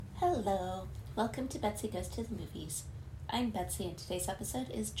Hello, welcome to Betsy Goes to the Movies. I'm Betsy and today's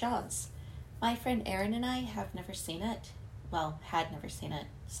episode is Jaws. My friend Erin and I have never seen it. Well, had never seen it,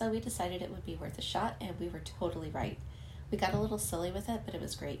 so we decided it would be worth a shot and we were totally right. We got a little silly with it, but it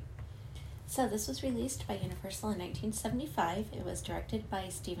was great. So this was released by Universal in 1975. It was directed by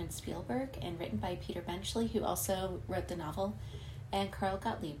Steven Spielberg and written by Peter Benchley, who also wrote the novel, and Carl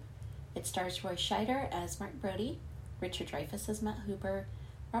Gottlieb. It stars Roy Scheider as Mark Brody, Richard Dreyfuss as Matt Hooper,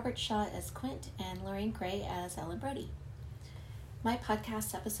 Robert Shaw as Quint, and Lorraine Gray as Ellen Brody. My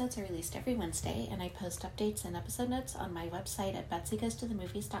podcast episodes are released every Wednesday, and I post updates and episode notes on my website at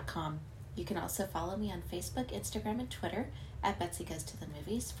betsygoestothemovies.com. You can also follow me on Facebook, Instagram, and Twitter at Betsy Goes to the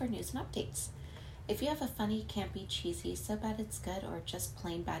Movies for news and updates. If you have a funny, campy, cheesy, so bad it's good, or just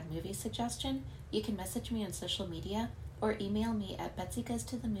plain bad movie suggestion, you can message me on social media or email me at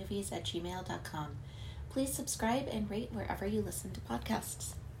betsygoestothemovies@gmail.com. Please subscribe and rate wherever you listen to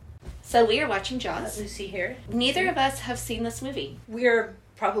podcasts. So we are watching Jaws. Lucy here. Neither of us have seen this movie. We're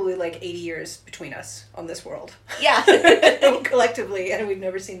probably like 80 years between us on this world. Yeah. Collectively, and we've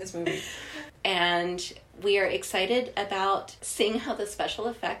never seen this movie. And we are excited about seeing how the special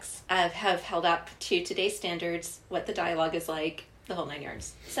effects have held up to today's standards, what the dialogue is like, the whole 9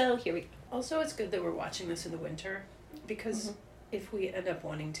 yards. So here we go. Also, it's good that we're watching this in the winter, because if we end up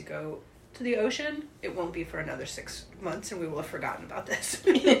wanting to go to the ocean, it won't be for another 6 months, and we will have forgotten about this.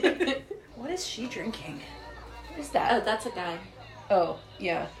 What is she drinking? What is that? Oh, that's a guy. Oh,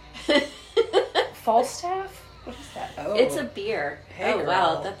 yeah. Falstaff? What is that? Oh, it's a beer. Hey, oh, girl.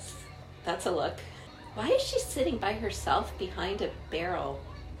 Wow, that's a look. Why is she sitting by herself behind a barrel?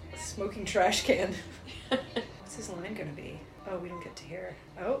 A smoking trash can. What's his line gonna be? Oh, we don't get to hear.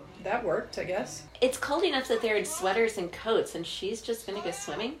 Oh, that worked, I guess. It's cold enough that they're in sweaters and coats, and she's just gonna go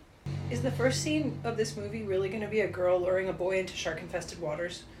swimming? Is the first scene of this movie really going to be a girl luring a boy into shark-infested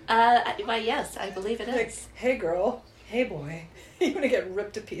waters? Why, yes, I believe it is. Like, hey girl, hey boy, you want to get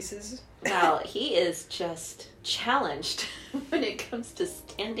ripped to pieces? Wow, he is just challenged when it comes to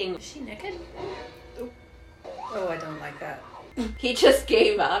standing. Is she naked? Oh, I don't like that. He just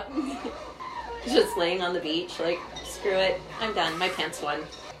gave up. He's just laying on the beach, like, screw it, I'm done, my pants won.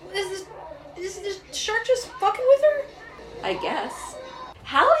 Is this shark just fucking with her? I guess.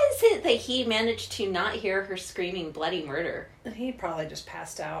 How is it that he managed to not hear her screaming bloody murder? He probably just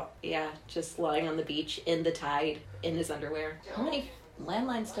passed out. Yeah, just lying on the beach in the tide in his underwear. How many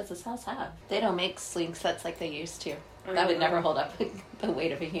landlines does this house have? They don't make sling sets like they used to. That would never hold up the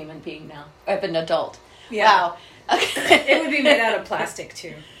weight of a human being now. Of an adult. Yeah. Wow. Okay. It would be made out of plastic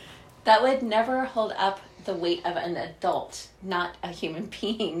too. That would never hold up the weight of an adult, not a human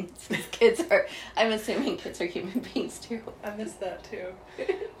being. I'm assuming kids are human beings too. I missed that too.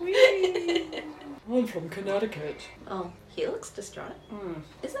 I'm from Connecticut. Oh, he looks distraught.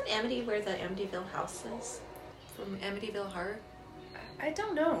 Isn't Amity where the Amityville house is? From Amityville Horror? I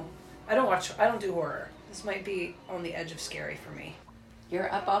don't know. I don't do horror. This might be on the edge of scary for me.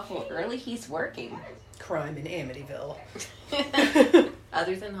 You're up awful early, he's working. Crime in Amityville.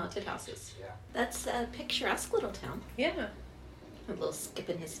 Other than haunted houses. That's a picturesque little town. Yeah. A little skip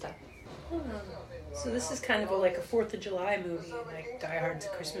in his step. So this is kind of like a 4th of July movie, like Die Hard's a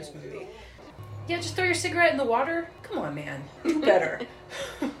Christmas movie. Yeah, just throw your cigarette in the water? Come on, man. Do better.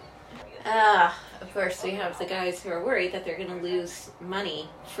 Of course, we have the guys who are worried that they're going to lose money,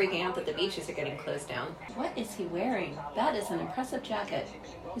 freaking out that the beaches are getting closed down. What is he wearing? That is an impressive jacket.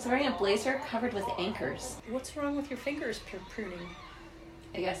 He's wearing a blazer covered with anchors. What's wrong with your fingers pruning?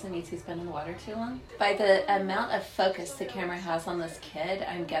 I guess it means he's been in the water too long. By the amount of focus the camera has on this kid,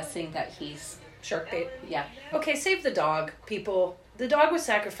 I'm guessing that he's... Shark bait? Yeah. Okay, save the dog, people. The dog was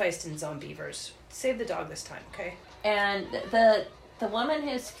sacrificed in Zombievers. Save the dog this time, okay? And the woman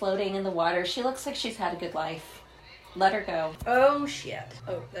who's floating in the water, she looks like she's had a good life. Let her go. Oh, shit.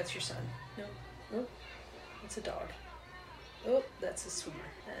 Oh, that's your son. No. Oh, it's a dog. Oh, that's a swimmer.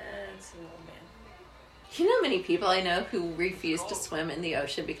 That's an old man. You know many people I know who refuse to swim in the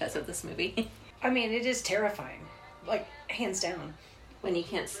ocean because of this movie? I mean, it is terrifying. Like, hands down. When you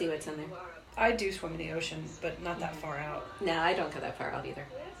can't see what's in there. I do swim in the ocean, but not that far out. No, I don't go that far out either.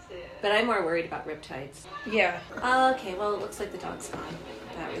 But I'm more worried about riptides. Yeah. Okay, well, it looks like the dog's gone.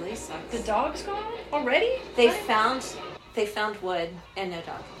 That really sucks. The dog's gone? Already? They found wood and no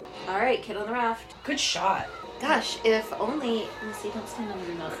dog. All right, kid on the raft. Good shot. Gosh, if only... Let me see, don't stand on the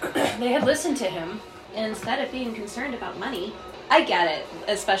remote. They had listened to him. Instead of being concerned about money. I get it,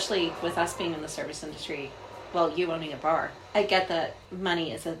 especially with us being in the service industry. Well, you owning a bar. I get that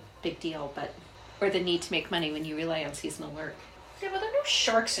money is a big deal, or the need to make money when you rely on seasonal work. Yeah, but there are no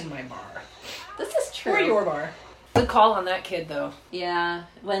sharks in my bar. This is true. Or your bar. Good call on that kid, though. Yeah,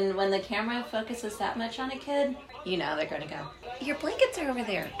 when the camera focuses that much on a kid, you know they're gonna go. Your blankets are over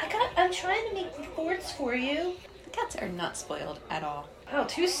there. I'm trying to make forts for you. The cats are not spoiled at all. Oh,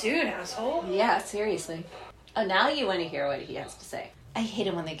 too soon, asshole. Yeah, seriously. Oh, now you want to hear what he has to say. I hate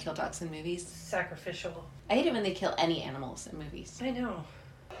it when they kill dogs in movies. Sacrificial. I hate it when they kill any animals in movies. I know.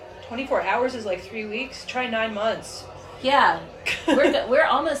 24 hours is like 3 weeks. Try 9 months. Yeah, we're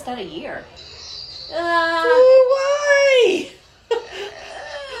almost at a year. Why?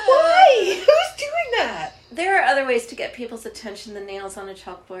 Why? Who's doing that? There are other ways to get people's attention than nails on a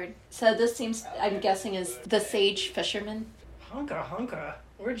chalkboard. So this seems, I'm guessing, is the sage fisherman. Hunka.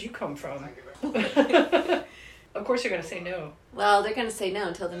 Where'd you come from? Of course you're going to say no. Well, they're going to say no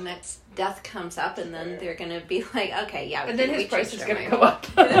until the next death comes up, and then they're going to be like, okay, yeah. And then his price is going to go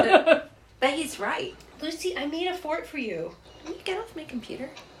mind. up. But he's right. Lucy, I made a fort for you. Can you get off my computer?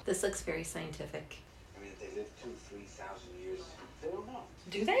 This looks very scientific. I mean, if they live 2,000-3,000 years, they don't know.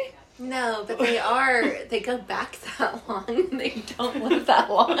 Do they? No, but they go back that long. They don't live that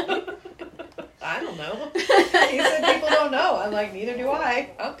long. I don't know. You said people don't know. I'm like, neither do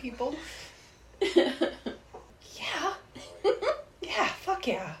I. I'm people. Yeah. Yeah, fuck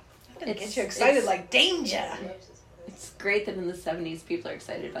yeah. I'm gonna get you excited like danger. It's great that in the 70s people are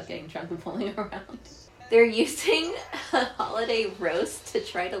excited about getting drunk and fooling around. They're using a holiday roast to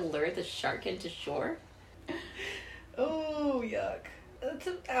try to lure the shark into shore. Oh, yuck.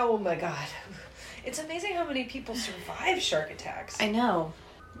 Oh my god. It's amazing how many people survive shark attacks. I know.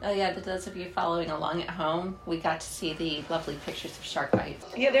 Oh yeah, to those of you following along at home, we got to see the lovely pictures of shark bites.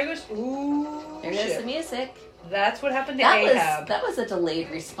 Yeah, there goes... Ooh, There goes the music. That's what happened to Ahab. That was a delayed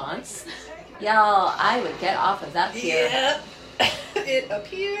response. Y'all, I would get off of that pier. Yep. It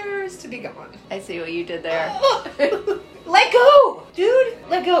appears to be gone. I see what you did there. Let go! Dude,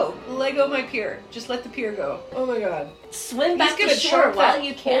 let go. Let go my pier. Just let the pier go. Oh my god. Swim back to gonna shore shark while that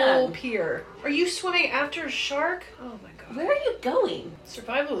you can. whole pier. Are you swimming after a shark? Oh my god. Where are you going?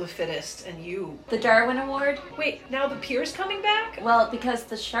 Survival of the fittest and you. The Darwin Award? Wait, now the pier's coming back? Well, because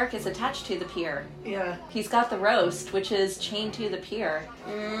the shark is attached to the pier. Yeah. He's got the roast, which is chained to the pier.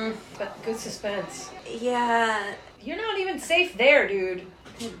 But good suspense. Yeah. You're not even safe there, dude.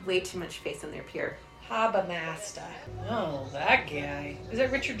 They had way too much space on their pier. Haba Master. Oh, that guy. Is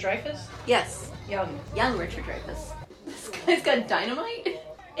that Richard Dreyfuss? Yes. Young. Young Richard Dreyfuss. This guy's got dynamite?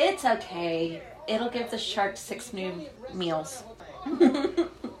 It's okay. It'll give the shark 6 new meals.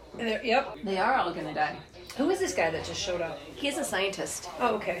 Yep. They are all gonna die. Who is this guy that just showed up? He's a scientist.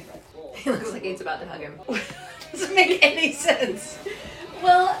 Oh, okay. He looks like he's about to hug him. Doesn't make any sense.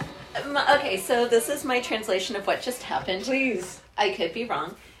 Well, okay, so this is my translation of what just happened. Please. I could be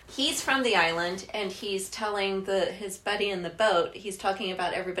wrong. He's from the island, and he's telling his buddy in the boat, he's talking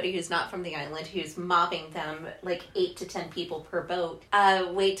about everybody who's not from the island, who's mobbing them, like 8 to 10 people per boat.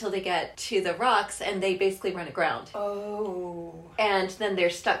 Wait till they get to the rocks, and they basically run aground. Oh. And then they're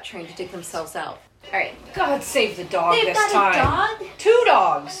stuck trying to dig themselves out. All right. God save the dog They've this got time. a dog? 2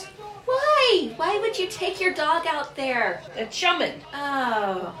 dogs. Why? Why would you take your dog out there? A chumming.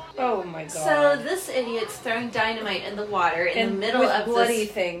 Oh. Oh my god. So this idiot's throwing dynamite in the water in the middle with of bloody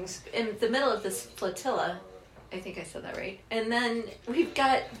this things. in the middle of this flotilla. I think I said that right. And then we've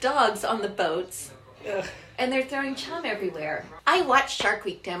got dogs on the boats. Ugh. And they're throwing chum everywhere. I watched Shark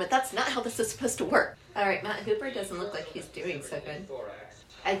Week, damn it. That's not how this is supposed to work. All right, Matt Hooper doesn't look like he's doing so good.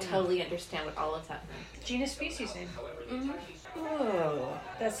 I totally understand what all of that meant. Genus species name. Mm-hmm. Oh,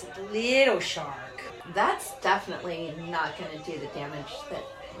 that's a little shark. That's definitely not going to do the damage that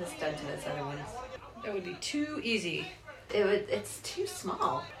was done to those other ones. That would be too easy. It's too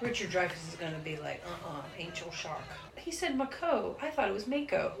small. Richard Dreyfuss is going to be like, angel shark. He said Mako. I thought it was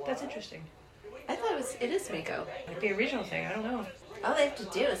Mako. That's interesting. I thought it is Mako. Might be a regional thing. I don't know. All they have to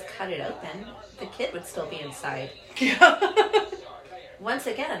do is cut it open. The kid would still be inside. Once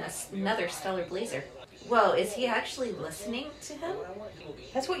again, another stellar blazer. Whoa, is he actually listening to him?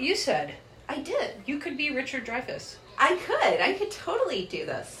 That's what you said. I did. You could be Richard Dreyfuss. I could totally do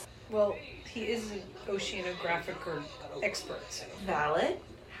this. Well, he is an oceanographic expert, so. Valid.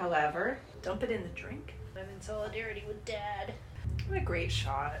 However. Dump it in the drink. I'm in solidarity with Dad. What a great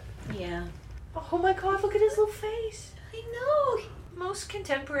shot. Yeah. Oh my god, look at his little face. I know. Most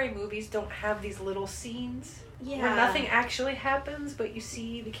contemporary movies don't have these little scenes. Yeah. Where nothing actually happens, but you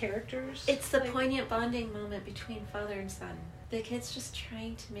see the characters. It's the poignant bonding moment between father and son. The kid's just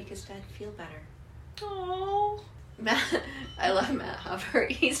trying to make his dad feel better. Oh. Matt, I love Matt Hopper.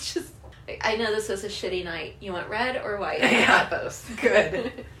 He's just... I know this was a shitty night. You want red or white? I got both.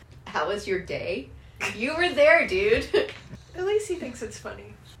 Good. How was your day? You were there, dude. At least he thinks it's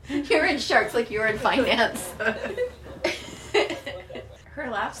funny. You're in sharks like you're in finance. Her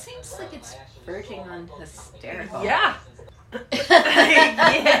laugh seems like it's verging on hysterical. Yeah.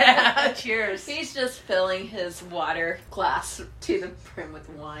 Yeah. Cheers. He's just filling his water glass to the brim with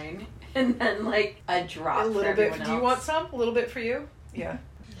wine, and then like a drop. A little for bit. everyone Do you else. want some? A little bit for you? Yeah.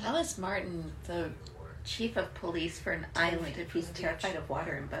 How is Martin the chief of police for an island if he's terrified of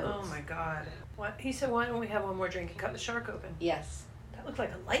water and boats? Oh my god. What? He said, why don't we have one more drink and cut the shark open? Yes. That looked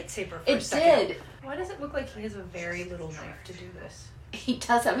like a lightsaber for a It second. did. Why does it look like he has a very little knife to do this? He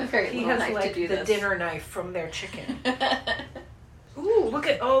does have a very He little has knife like to do the this. dinner knife from their chicken. Ooh, look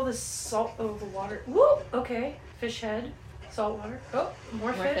at all the salt. Oh, the water. Woo! Okay. Fish head. Salt water. Oh,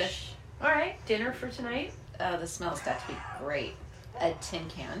 more fish. All right. Dinner for tonight. Oh, the smell's got to be great. A tin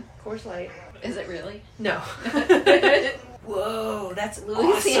can. Coors Light. Is it really? No. Whoa, that's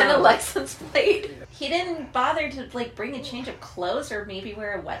Louisiana awesome. license plate. He didn't bother to like bring a change of clothes or maybe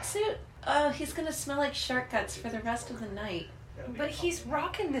wear a wetsuit. Oh, he's gonna smell like shark guts for the rest of the night. But he's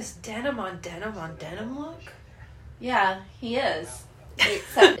rocking this denim on denim on denim look. Yeah, he is.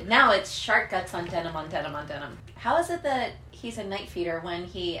 Except now it's shark guts on denim on denim on denim. How is it that he's a night feeder when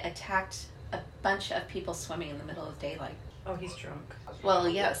he attacked a bunch of people swimming in the middle of daylight? Oh, he's drunk. Well,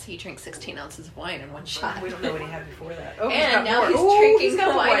 yes, he drank 16 ounces of wine in one shot. We don't know what he had before that. Oh, And now more. he's Ooh, drinking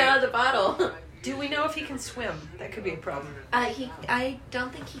got the wine more out of the bottle. Do we know if he can swim? That could be a problem. I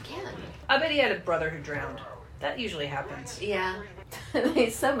don't think he can. I bet he had a brother who drowned. That usually happens. Yeah.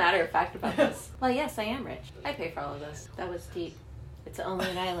 He's so matter of fact about this. Well, yes, I am rich. I pay for all of this. That was deep. It's only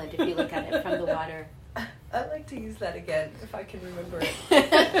an island if you look at it from the water. I'd like to use that again if I can remember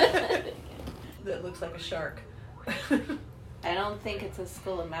it. That looks like a shark. I don't think it's a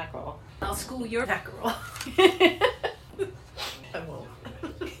school of mackerel. I'll school your mackerel. I won't.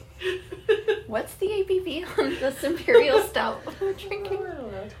 What's the ABV on this Imperial Stout we're I drinking?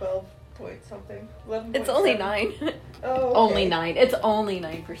 don't know, 12 point something. 11. It's only 9. Oh, okay. Only 9. It's only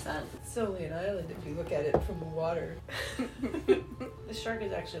 9%. It's only an island if you look at it from the water. The shark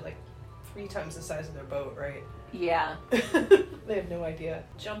is actually like 3 times the size of their boat, right? Yeah. They have no idea.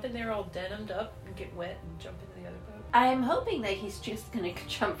 Jump in there all denimed up and get wet and jump into the other boat. I'm hoping that he's just going to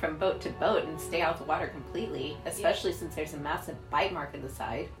jump from boat to boat and stay out of the water completely, especially since there's a massive bite mark in the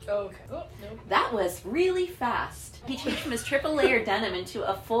side. Oh, okay. Oh, no. That was really fast. He changed from his triple layer denim into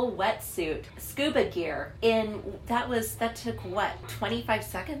a full wetsuit, scuba gear. That took what, 25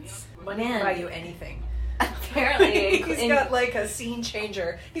 seconds? Money can buy you anything. Apparently. He's got like a scene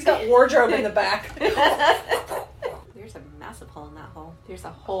changer. He's got wardrobe in the back. There's a massive hole in that hole. There's a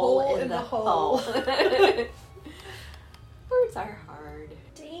hole in the hole. Birds are hard.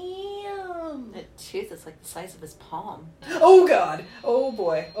 Damn. The tooth is like the size of his palm. Oh God. Oh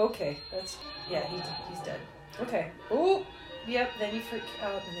boy. Okay. Yeah. He's dead. Okay. Oh. Yep. Then you freak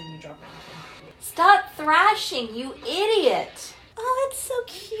out and then you drop everything. Stop thrashing, you idiot! Oh, it's so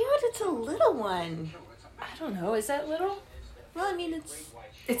cute. It's a little one. I don't know. Is that little? Well, I mean,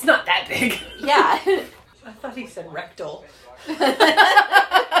 It's not that big. yeah. I thought he said rectal.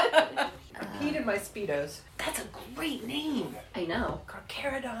 Peed in my Speedos. That's a great name. I know.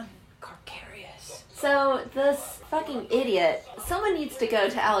 Carcharodon carcharius. So this fucking idiot, someone needs to go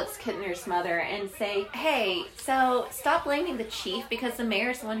to Alex Kittner's mother and say, hey, so stop blaming the chief because the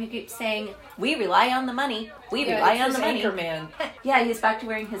mayor's the one who keeps saying, we rely on the money. We rely on the money. Anchorman. Yeah, he's back to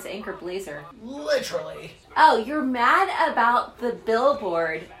wearing his anchor blazer. Literally. Oh, you're mad about the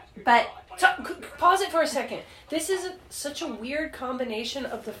billboard, but Pause it for a second. This is such a weird combination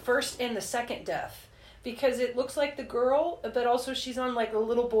of the first and the second death. Because it looks like the girl, but also she's on like a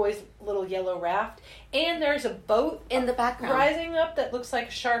little boy's little yellow raft. And there's a boat in the background rising up that looks like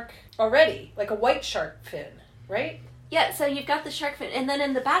a shark already. Like a white shark fin, right? Yeah, so you've got the shark fin, and then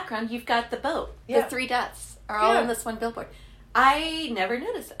in the background you've got the boat. Yeah. The 3 deaths are all in this one billboard. I never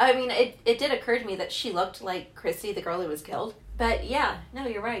noticed. I mean, it did occur to me that she looked like Chrissy, the girl who was killed. But yeah, no,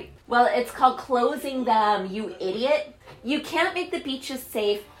 you're right. Well, it's called closing them, you idiot. You can't make the beaches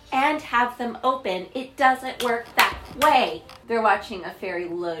safe and have them open. It doesn't work that way. They're watching a ferry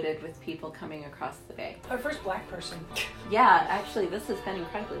loaded with people coming across the bay. Our first black person. Yeah, actually, this has been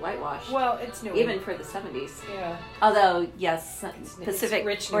incredibly whitewashed. Well, it's new. Even for the 70s. Yeah. Although, yes, Pacific it's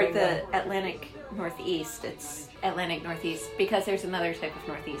rich or New the England. Atlantic Northeast, it's Atlantic Northeast because there's another type of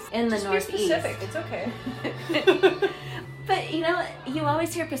Northeast in the Just be Northeast. specific. It's okay. But you know, you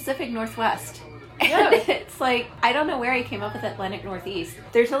always hear Pacific Northwest. Yeah. And it's like, I don't know where I came up with Atlantic Northeast.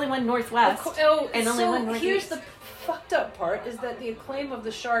 There's only one Northwest and only one Northeast. Here's the fucked up part is that the acclaim of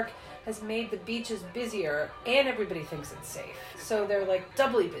the shark has made the beaches busier, and everybody thinks it's safe. So they're like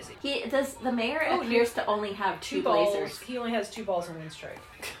doubly busy. The mayor appears to only have two balls. blazers. He only has 2 balls and 1 strike.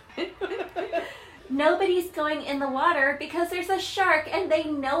 Nobody's going in the water because there's a shark and they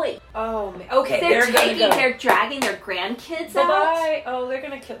know it. Oh, man. Okay, They're dragging their grandkids out. Bye-bye. Oh, they're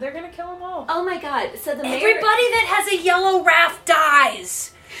gonna kill them all. Oh my god! So the mayor, everybody that has a yellow raft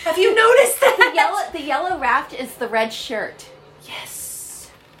dies. Have you noticed that? the yellow raft is the red shirt. Yes.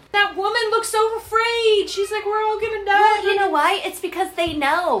 That woman looks so afraid. She's like, we're all gonna die. Well, you know why? It's because they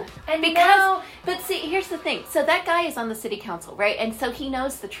know. But see, here's the thing. So that guy is on the city council, right? And so he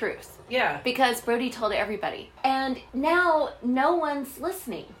knows the truth. Yeah. Because Brody told everybody. And now no one's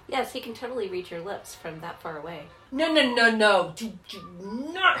listening. Yes, he can totally read your lips from that far away. No. Do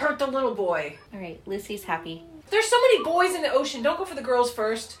not hurt the little boy. All right, Lucy's happy. There's so many boys in the ocean. Don't go for the girls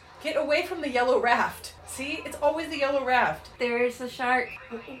first. Get away from the yellow raft. See? It's always the yellow raft. There's a shark.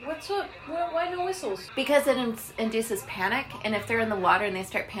 What's up? Why no whistles? Because it induces panic, and if they're in the water and they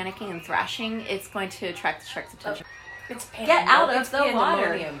start panicking and thrashing, it's going to attract the shark's attention. It's Get out of the water.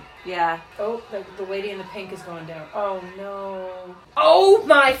 pandemonium. Yeah. Oh, the lady in the pink is going down. Oh, no. Oh,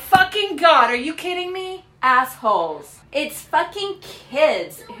 my fucking God. Are you kidding me? Assholes. It's fucking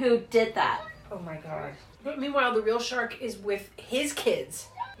kids who did that. Oh, my God. But meanwhile, the real shark is with his kids.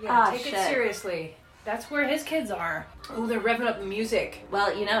 Yeah, take it seriously. That's where his kids are. Oh, they're revving up the music.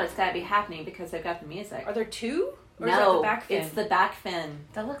 Well, you know it's got to be happening because they've got the music. Are there 2? Or no, is that the back fin? It's the back fin.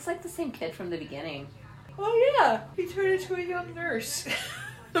 That looks like the same kid from the beginning. Oh, yeah. He turned into a young nurse.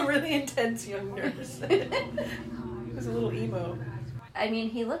 A really intense young nurse. He was a little emo. I mean,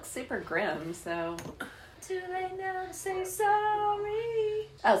 he looks super grim, so... Too late now to say sorry.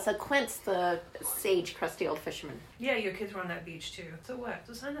 Oh, so Quint's the sage, crusty old fisherman. Yeah, your kids were on that beach, too. So what?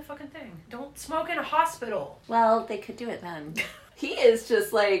 So sign the fucking thing. Don't smoke in a hospital. Well, they could do it then. He is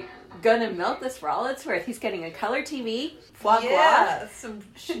just, like, gonna milk this for all it's worth. He's getting a color TV. Foie gras. Yeah, some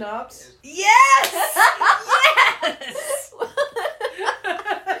schnapps. Yes! Yes!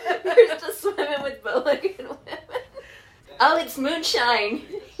 You're just swimming with bow-legged women. Oh, it's moonshine.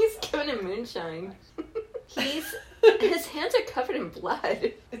 He's giving him moonshine. His hands are covered in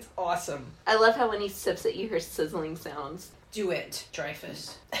blood. It's awesome. I love how when he sips it, you hear sizzling sounds. Do it,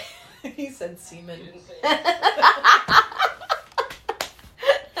 Dreyfus. He said semen.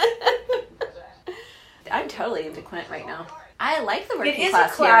 I'm totally into Quint right now. I like the working It is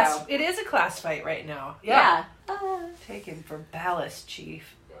class a class. hero. It is a class fight right now. Yeah. Taken for ballast,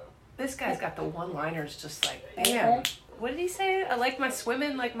 Chief. This guy's got the one-liners just like, bam. What did he say? I like my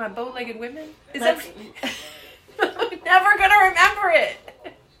swimming like my bow-legged women? Is that... I'm never gonna remember it.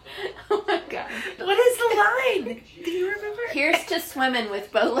 Oh my god. What is the line? Do you remember? Here's to swimming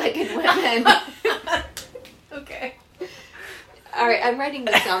with bow-legged women. Okay. All right, I'm writing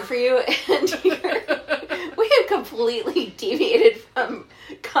this down for you, and we have completely deviated from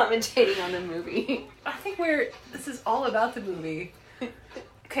commentating on the movie. I think this is all about the movie.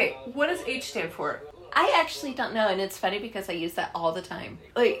 Okay, what does H stand for? I actually don't know, and it's funny because I use that all the time.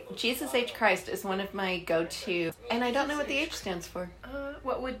 Like, Jesus H. Christ is one of my go-to, and I don't know what the H stands for.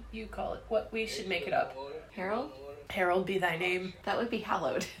 What would you call it? What we should make it up. Harold? Harold be thy name. That would be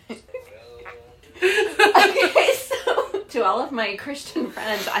hallowed. Okay, so to all of my Christian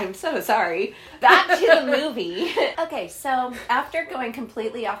friends, I'm so sorry. Back to the movie. Okay, so after going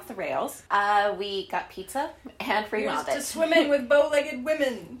completely off the rails, we got pizza and free Here's Muppets. to swimming with bow-legged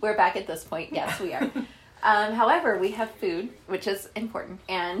women. We're back at this point. Yes, we are. However, we have food, which is important,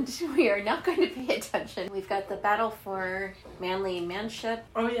 and we are not going to pay attention. We've got the battle for manly manship.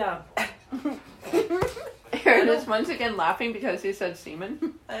 Oh, yeah. Aaron is once again laughing because he said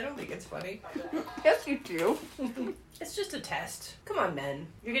semen. I don't think it's funny. Yes, you do. It's just a test. Come on, men.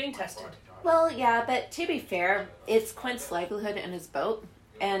 You're getting tested. Well, yeah, but to be fair, it's Quint's livelihood in his boat,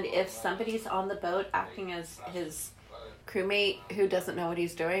 and if somebody's on the boat acting as his crewmate who doesn't know what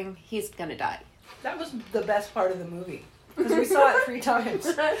he's doing, he's gonna die. That was the best part of the movie. Because we saw it 3 times.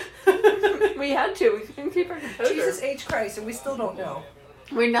 We had to. We couldn't keep our composure. Jesus H. Christ, and we still don't know.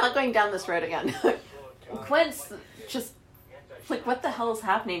 We're not going down this road again. Quint's just like, what the hell is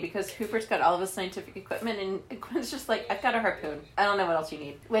happening? Because Hooper's got all of his scientific equipment, and Quint's just like, I've got a harpoon. I don't know what else you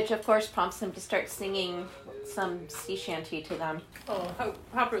need. Which, of course, prompts him to start singing some sea shanty to them. Oh,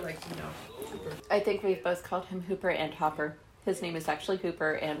 Hopper likes to know. Hooper. I think we've both called him Hooper and Hopper. His name is actually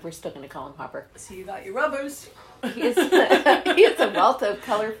Hooper, and we're still going to call him Hopper. So you got your rubbers. He is a wealth of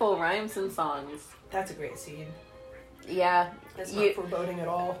colorful rhymes and songs. That's a great scene. Yeah. That's not foreboding at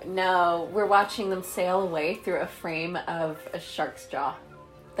all. No, we're watching them sail away through a frame of a shark's jaw.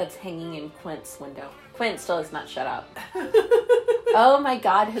 that's hanging in Quint's window. Quint still has not shut up. Oh my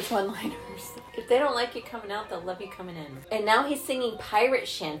god, his one-liners. If they don't like you coming out, they'll love you coming in. And now he's singing pirate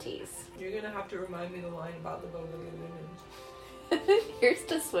shanties. You're gonna have to remind me the line about the bow-legged women. Here's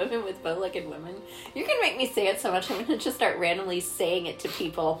to swimming with bow-legged women. You can make me say it so much, I'm gonna just start randomly saying it to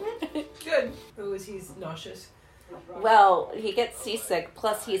people. Good. Oh, is he nauseous? Well, he gets seasick,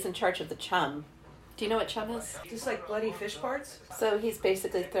 plus he's in charge of the chum. Do you know what chum is? Just like bloody fish parts? So he's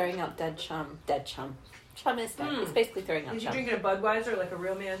basically throwing out dead chum. Dead chum. Chum is dead. He's basically throwing out Is he chum. drinking a Budweiser like a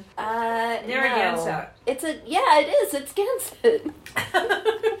real man? No. Narragansett. It's a, yeah, it is. It's Gansett.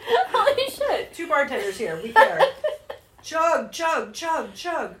 Holy shit. 2 bartenders here. We care. Chug, chug, chug,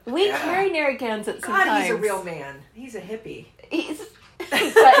 chug. We carry Narragansett sometimes. God, he's a real man. He's a hippie. But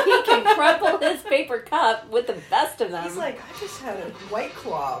he can crumple his paper cup with the best of them. He's like, I just had a White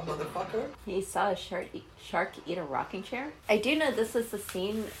Claw, motherfucker. He saw a shark eat a rocking chair. I do know this is the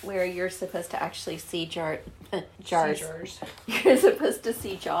scene where you're supposed to actually see jars. You're supposed to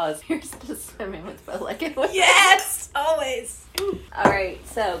see Jaws. You're supposed to swim in with bow-legged women. Yes! Always! Alright,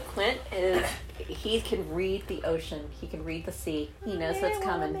 so Quint he can read the ocean. He can read the sea. He knows what's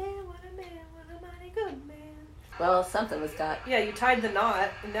coming. What a mighty good man. Well, something was got. Yeah, you tied the knot,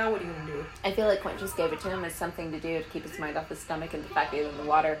 and now what are you going to do? I feel like Quint just gave it to him as something to do to keep his mind off his stomach and the fact that he was in the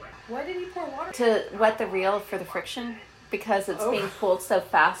water. Why did he pour water? To wet the reel for the friction, because it's being pulled so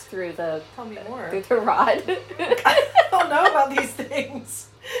fast through the Tell me more. through the rod. I don't know about these things.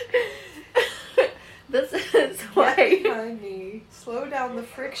 This is why. Get behind me. Slow down the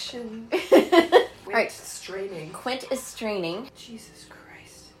friction. Right. Straining. Quint is straining. Jesus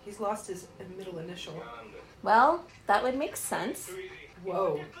Christ. He's lost his middle initial. Well, that would make sense.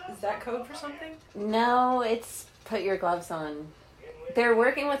 Whoa. Is that code for something? No, it's put your gloves on. They're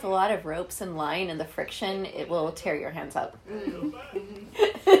working with a lot of ropes and line, and the friction, it will tear your hands up.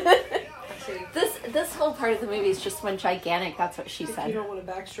 This whole part of the movie is just one gigantic, that's what she If said. you don't want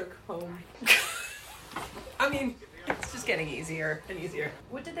to backstroke home. I mean, it's just getting easier and easier.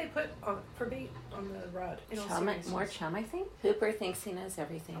 What did they put on for bait on the rod? In all Chum, seriousness? more chum, I think. Hooper thinks he knows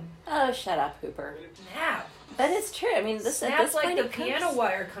everything. Oh, shut up, Hooper. Snap. That is true. I mean, this at Snap this like point the it comes- piano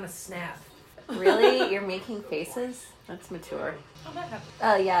wire kind of snap. Really? You're making faces? That's mature. How'd that happen?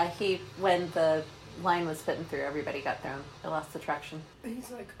 Oh, yeah, when the line was fitting through, everybody got thrown. It lost the traction. He's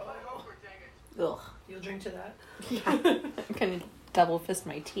like, oh. Ugh. You'll drink to that? Yeah. I'm going to double fist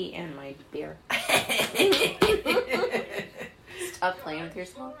my tea and my beer. Stop playing with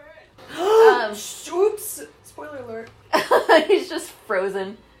yourself. Oops! Spoiler alert. He's just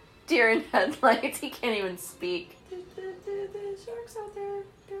frozen. Deer in headlights. He can't even speak. The shark's out there,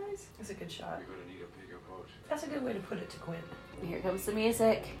 guys. That's a good shot. You're gonna need a bigger boat. That's a good way to put it to Quint. Here comes the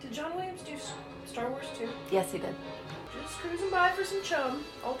music. Did John Williams do Star Wars too? Yes, he did. Just cruising by for some chum.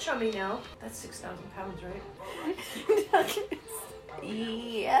 All chummy now. That's 6,000 pounds, right?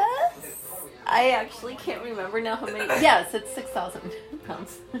 Yes. I actually can't remember now how many. Yes, it's 6,000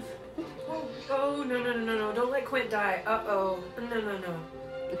 pounds. Oh, no. Don't let Quint die. Uh-oh. No.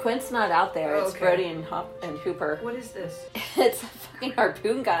 Quint's not out there. It's Okay. Brody and Hooper. What is this? It's a fucking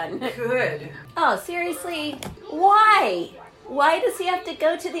harpoon gun. Good. Oh, seriously? Why? Why does he have to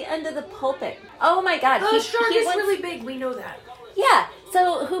go to the end of the pulpit? Oh my god. The shark is wants- really big. We know that. Yeah,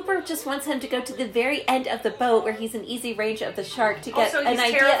 so Hooper just wants him to go to the very end of the boat where he's in easy range of the shark to get Also, an he's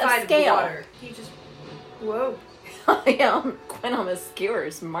idea terrified of scale. the water. He just... Whoa. Quint almost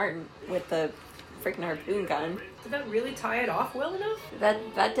skewers Martin with the freaking harpoon gun. Did that really tie it off well enough?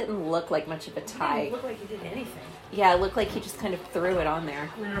 That didn't look like much of a It tie. didn't look like he did anything. Yeah, it looked like he just kind of threw it on there.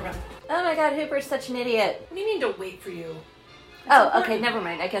 Oh my god, Hooper's such an idiot. We need to wait for you. Oh, okay, important. never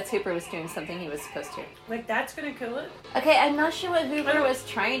mind. I guess Hooper was doing something he was supposed to. Like, that's gonna kill it? Okay, I'm not sure what Hooper was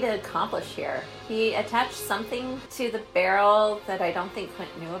trying to accomplish here. He attached something to the barrel that I don't think Quint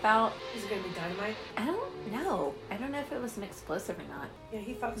knew about. Is it gonna be dynamite? I don't know. I don't know if it was an explosive or not. Yeah,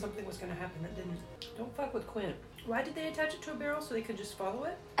 he thought something was gonna happen that didn't. Don't fuck with Quint. Why did they attach it to a barrel so they could just follow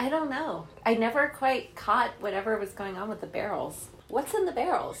it? I don't know. I never quite caught whatever was going on with the barrels. What's in the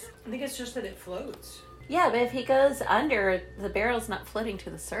barrels? I think it's just that it floats. Yeah, but if he goes under, the barrel's not floating to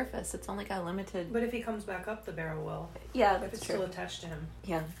the surface. It's only got limited... But if he comes back up, the barrel will. Yeah, If that's it's true. still attached to him.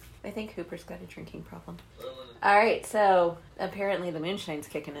 Yeah, I think Hooper's got a drinking problem. Alright, so apparently the moonshine's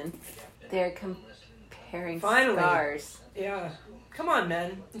kicking in. They're comparing Finally. scars. Yeah. Come on,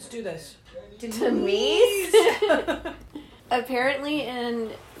 men. Let's do this. Denise? Apparently in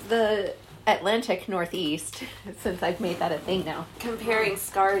the Atlantic Northeast, since I've made that a thing now, comparing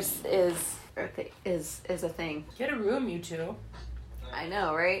scars is a thing. Get a room, you two. I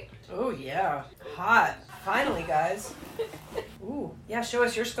know, right? Oh, yeah. Hot. Finally, guys. Ooh. Yeah, show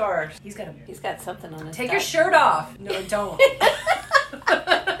us your scar. He's got something on his Take back. your shirt off. No, don't.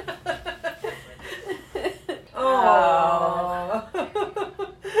 Oh.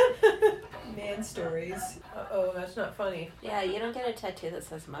 Man stories. Uh-oh, that's not funny. Yeah, you don't get a tattoo that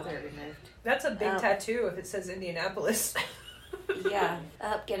says mother removed. That's a big tattoo if it says Indianapolis. Yeah.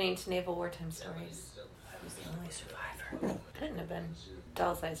 Up getting to naval wartime stories. I was the only survivor. Couldn't have been.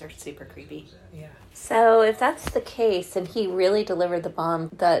 Doll's eyes are super creepy. Yeah. So if that's the case, and he really delivered the bomb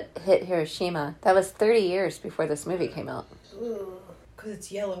that hit Hiroshima, that was 30 years before this movie came out. Ooh, because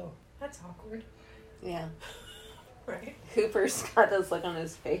it's yellow. That's awkward. Yeah. Right? Hooper's got this look on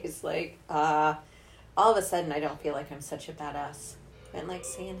his face like, all of a sudden I don't feel like I'm such a badass. I didn't like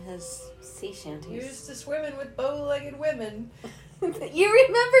seeing his sea shanties. You're used to swimming with bow-legged women. You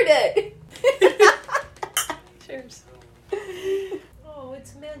remembered it! Cheers. Oh,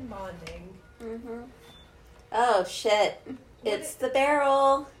 it's men bonding. Mm-hmm. Oh, shit. It's the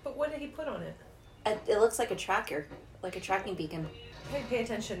barrel. But what did he put on it? It looks like a tracker. Like a tracking beacon. Hey, pay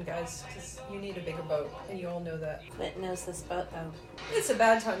attention, guys, because you need a bigger boat, and you all know that. Quint knows this boat, though. It's a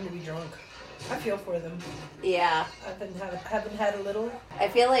bad time to be drunk. I feel for them. Yeah. Haven't had a little. I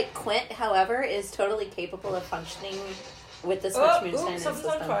feel like Quint, however, is totally capable of functioning with this much moonshine in his something's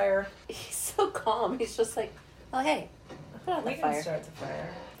system. on fire. He's so calm. He's just like, oh, hey, put out the We can fire. start the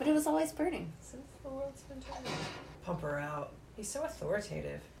fire. But it was always burning. Since the world's been turning. Pump her out. He's so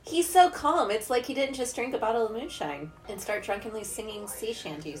authoritative. He's so calm. It's like he didn't just drink a bottle of moonshine and start drunkenly singing sea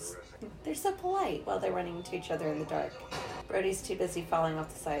shanties. They're so polite while they're running into each other in the dark. Brody's too busy falling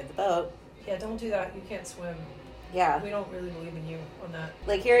off the side of the boat. Yeah, don't do that. You can't swim. Yeah. We don't really believe in you on that.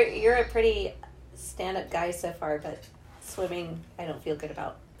 Like, you're a pretty stand-up guy so far, but swimming, I don't feel good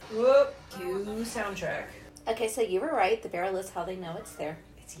about. Whoop. Cue soundtrack. Okay, so you were right. The barrel is how they know it's there.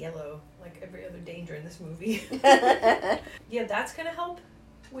 It's yellow, like every other danger in this movie. Me Yeah, that's gonna help?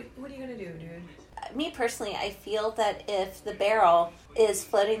 What are you gonna do, dude? personally, I feel that if the barrel is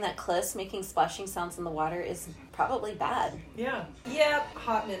floating that close, making splashing sounds in the water is probably bad. Yeah. Yep,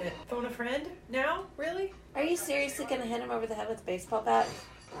 hot minute. Phone a friend? Now? Really? Are you seriously going to hit him over the head with a baseball bat?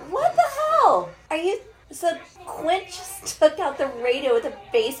 What the hell? Are you... So Quint just took out the radio with a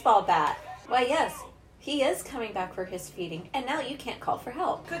baseball bat. Why, yes, he is coming back for his feeding, and now you can't call for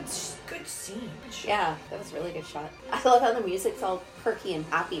help. Good scene. Good shot. Yeah, that was a really good shot. I love how the music's all perky and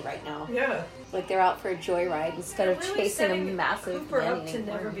happy right now. Yeah. Like they're out for a joyride instead of Really chasing a setting massive Cooper up man-eating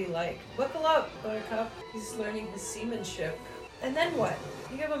to never worm. be like. Buckle up, Buttercup. He's learning his seamanship. And then what?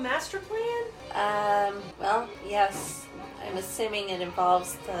 You have a master plan? Well, yes. I'm assuming it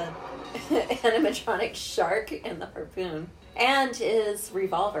involves the animatronic shark and the harpoon. And his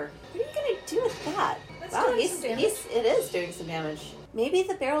revolver. What are you going to do with that? That's Wow, doing some damage. it is doing some damage. Maybe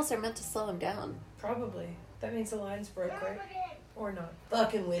the barrels are meant to slow him down. Probably. That means the line's broke, right? Or not.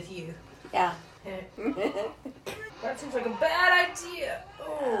 Fucking with you. Yeah. That seems like a bad idea.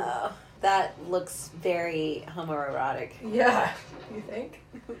 Oh. That looks very homoerotic. Yeah. You think?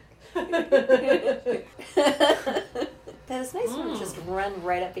 That was nice when just run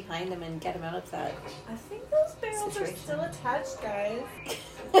right up behind him and get him out of that. I think those barrels Situation. are still attached, guys.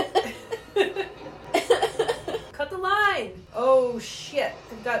 Cut the line. Oh shit!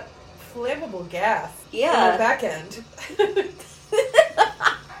 They've got flammable gas. Yeah. On the back end.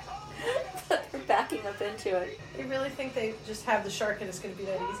 They're backing up into it. They really think they just have the shark and it's going to be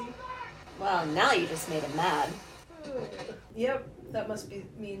that easy? Well, now you just made him mad. Yep, that must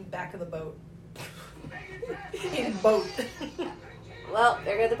mean back of the boat. In boat. Well,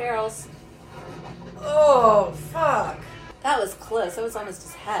 there go the barrels. Oh, fuck. That was close. That was almost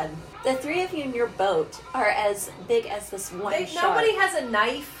his head. The three of you in your boat are as big as this one shark. Nobody has a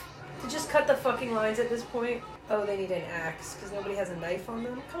knife to just cut the fucking lines at this point. Oh, they need an axe because nobody has a knife on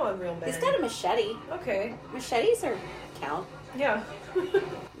them. Come on, real man. He's got a machete. Okay. Machetes are count. Yeah.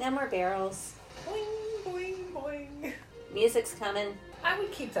 No more barrels. Boing, boing, boing. Music's coming. I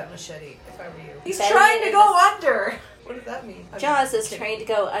would keep that machete if I were you. He's Betty trying to is- go under. What does that mean? Jaws is trying to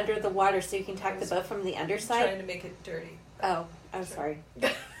go under the water so you can attack the boat from the Trying underside. to make it dirty. Oh, I'm sorry.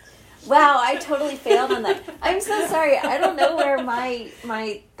 Wow, I totally failed on that. I'm so sorry. I don't know where my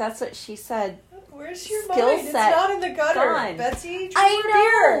that's what she said. Where's your Skill mind? It's set not in the gutter, gone. Betsy. Drink I more know.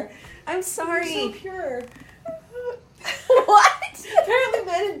 beer. I'm sorry. You're so pure. What? Apparently,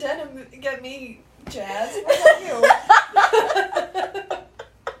 men in denim get me jazzed. What about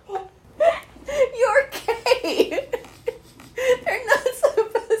You're gay. They're not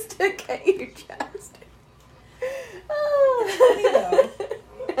supposed to get you jazzed. Oh.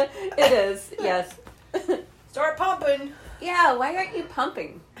 you? It is, yes. Start pumping. Yeah, why aren't you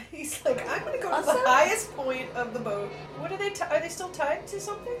pumping? He's like, I'm gonna go to Also- the highest point of the boat. What are they? Are they still tied to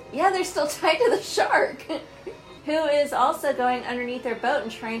something? Yeah, they're still tied to the shark, who is also going underneath their boat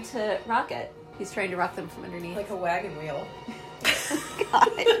and trying to rock it. He's trying to rock them from underneath. Like a wagon wheel.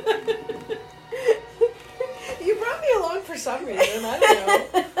 God. You brought me along for some reason. I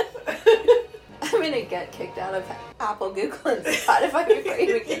don't know. I'm gonna get kicked out of Apple, Google, and Spotify before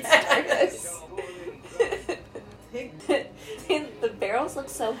you even get started. The barrels look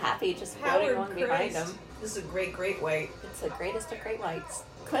so happy just floating Howard along behind Christ. them. This is a great white. It's the greatest of great whites.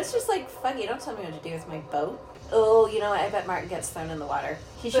 Quinn's just like, fuck you, don't tell me what to do with my boat. Oh, you know what? I bet Martin gets thrown in the water.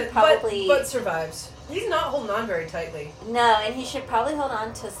 He should probably... But survives. He's not holding on very tightly. No, and he should probably hold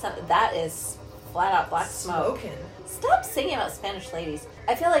on to some... That is flat out black smoke. Smoking. Stop singing about Spanish ladies.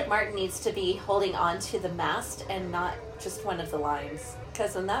 I feel like Martin needs to be holding on to the mast and not just one of the lines.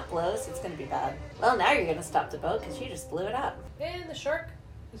 Because when that blows, it's going to be bad. Well, now you're going to stop the boat because you just blew it up. And the shark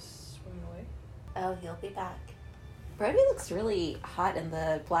is swimming away. Oh, he'll be back. Brody looks really hot in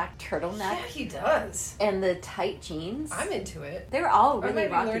the black turtleneck Yeah, he does. and the tight jeans. I'm into it. They were all I really might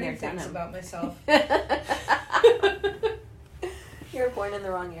be rocking their learning things denim. about myself. You were born in the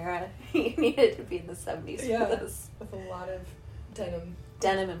wrong era. You needed to be in the 70s Yeah. for this. With a lot of denim.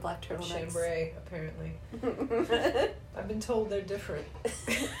 Denim and black turtlenecks. Chambray, apparently. I've been told they're different.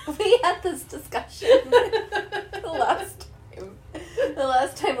 We had this discussion the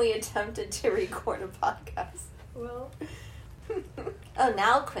last time we attempted to record a podcast. Well, Oh,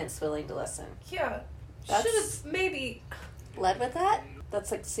 now Quint's willing to listen. yeah. That's- Should have maybe. Led with that?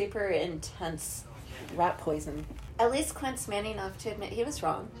 That's like super intense rat poison. At least Quint's man enough to admit he was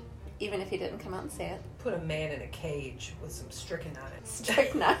wrong, even if he didn't come out and say it. Put a man in a cage with some strychnine.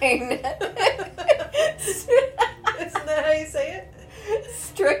 Strychnine. Isn't that how you say it?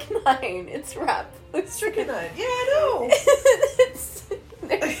 Strychnine. It's rap. Strychnine. Yeah, I know.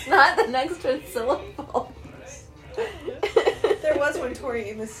 There's not the next one syllable. There was when Tori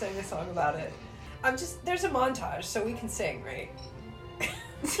Amos sang a song about it. There's a montage, so we can sing, right?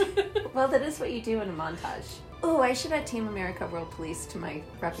 Well, that is what you do in a montage. Oh, I should add Team America World Police to my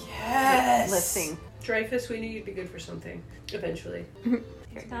listing. Dreyfus, we knew you'd be good for something eventually. Here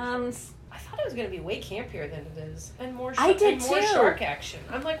it comes. I thought it was going to be way campier than it is, and more. I did and more too. shark action.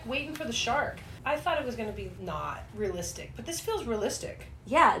 I'm like waiting for the shark. I thought it was going to be not realistic, but this feels realistic.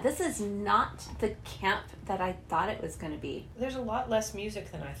 Yeah, this is not the camp that I thought it was going to be. There's a lot less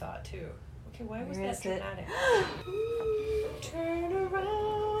music than I thought too. Okay, why was Where that is it? dramatic? Turn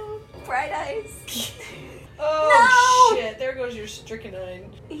around. Bright eyes. Oh No! shit! There goes your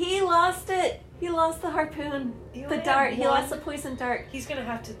strychnine. He lost it. He lost the harpoon. You The only dart. have He one. lost the poison dart. He's gonna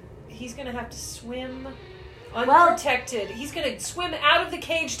have to swim Well- unprotected. He's gonna swim out of the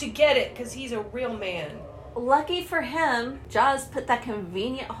cage to get it because he's a real man. Lucky for him, Jaws put that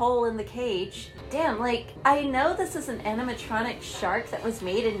convenient hole in the cage. Damn, like, I know this is an animatronic shark that was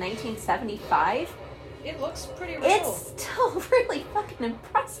made in 1975. It looks pretty real. It's still really fucking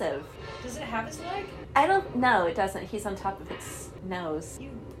impressive. Does it have his leg? I don't know, it doesn't. He's on top of its nose. You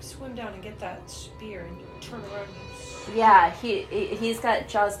swim down and get that spear and you turn around and Yeah, he's got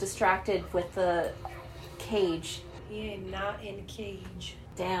Jaws distracted with the cage. he ain't not in a cage.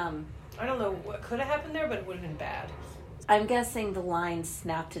 Damn. I don't know what could have happened there, but it would have been bad. I'm guessing the line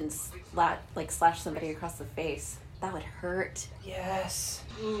snapped and slashed somebody across the face. That would hurt. Yes.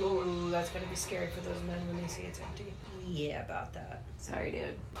 Ooh, that's gonna be scary for those men when they see it's empty. Yeah, about that. Sorry,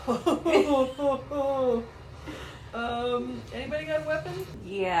 dude. Anybody got a weapon?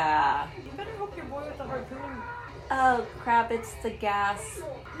 Yeah. You better hope your boy with the harpoon. Oh, crap, it's the gas.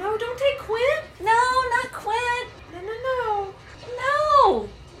 No, don't take Quint! No, not Quint! No. No!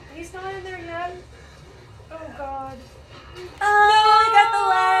 He's not in there yet. Oh, God. Oh, I got the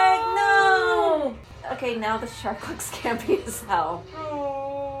leg! No! Okay, now the shark looks campy as hell.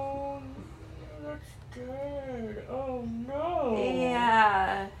 Oh, that's dead. Oh, no.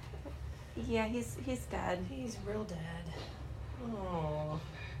 Yeah. Yeah, he's dead. He's real dead. Oh.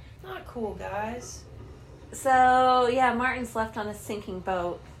 Not cool, guys. So, yeah, Martin's left on a sinking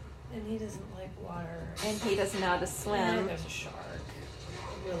boat, And he doesn't like water. and he doesn't know how to And swim. there's a shark.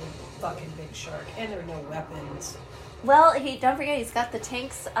 A really fucking big shark. And there are no weapons. Well, don't forget, he's got the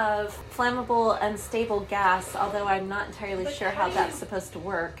tanks of flammable, unstable gas, although I'm not entirely But sure how how do that's you- supposed to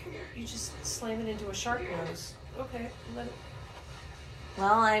work. You just slam it into a shark nose. Okay, let it.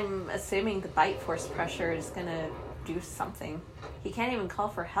 Well, I'm assuming the bite force pressure is going to do something. He can't even call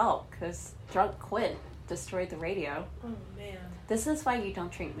for help, because drunk Quint destroyed the radio. Oh, man. This is why you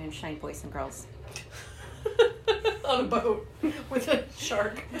don't drink moonshine, boys and girls. On a boat with a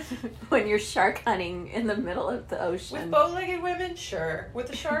shark. When you're shark hunting in the middle of the ocean. With bow-legged women? Sure. With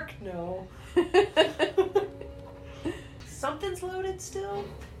a shark? No. Something's loaded still?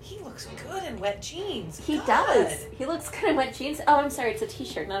 He looks good in wet jeans. He God. does. He looks good in wet jeans. Oh, I'm sorry. It's a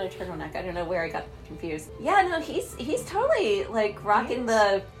t-shirt, not a turtleneck. I don't know where I got confused. Yeah, no, he's totally like rocking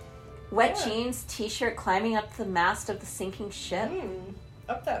the wet jeans, t-shirt, climbing up the mast of the sinking ship.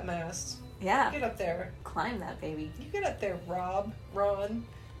 Up that mast. Yeah. Get up there. Climb that baby. You get up there, Ron,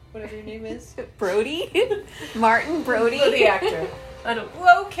 whatever your name is. Brody? Martin Brody? Oh, the actor. I don't.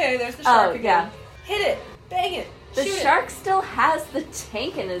 Well, okay, there's the shark again. Yeah. Hit it. Bang it. The Shoot shark still has the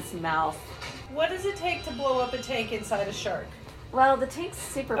tank in his mouth. What does it take to blow up a tank inside a shark? Well, the tank's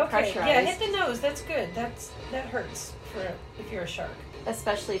super Okay, pressurized. yeah, hit the nose. That's good. That hurts if you're a shark.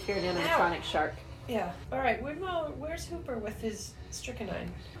 Especially if you're an animatronic shark. Yeah. All right. Where's Hooper with his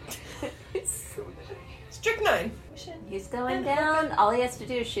strychnine? Strychnine. He's going down. All he has to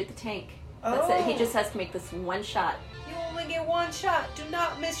do is shoot the tank. That's it. He just has to make this one shot. You only get one shot. Do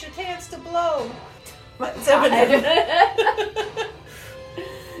not miss your chance to blow.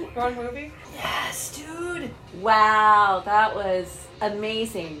 Wrong movie? Yes, dude. Wow, that was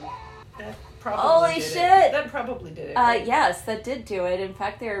amazing. That probably Holy did shit. It. That probably did it. Right? Yes, that did do it. In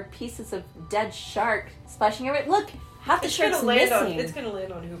fact, there are pieces of dead shark splashing everywhere. Look, half the shark's missing. It's gonna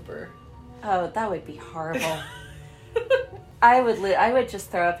land on Hooper. Oh, that would be horrible. I would just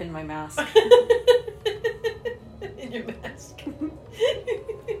throw up in my mask. In your mask.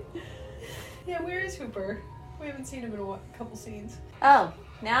 Yeah, where is Hooper? We haven't seen him in a couple scenes. Oh,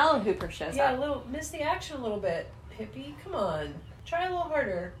 now Hooper shows Yeah, up. miss the action a little bit. Hippie, come on. Try a little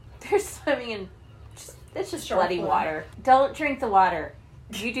harder. They're swimming in... It's just Shark bloody blood. water. Don't drink the water.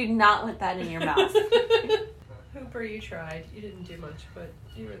 You do not want that in your mouth. Hooper, you tried. You didn't do much, but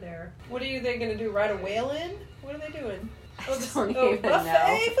you were there. What are they going to do? Ride a whale in? What are they doing? Don't even buffet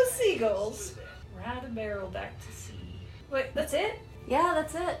know. for seagulls. Ride a barrel back to sea. Wait, that's it? Yeah,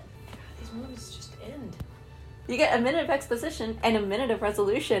 that's it. These movies just end. You get a minute of exposition and a minute of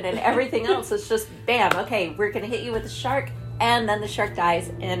resolution, and everything else is just bam. Okay, we're gonna hit you with a shark, and then the shark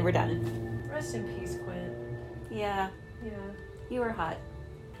dies, and we're done. Rest in peace, Quint. Yeah, Yeah. you were hot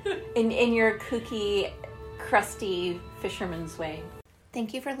in your kooky, crusty fisherman's way.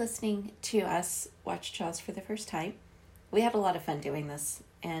 Thank you for listening to us watch Jaws for the first time. We had a lot of fun doing this,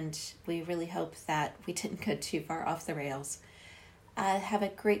 and we really hope that we didn't go too far off the rails. Have a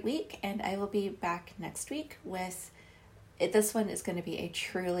great week, and I will be back next week with... This one is going to be a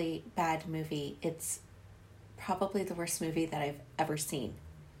truly bad movie. It's probably the worst movie that I've ever seen.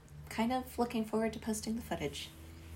 Kind of looking forward to posting the footage.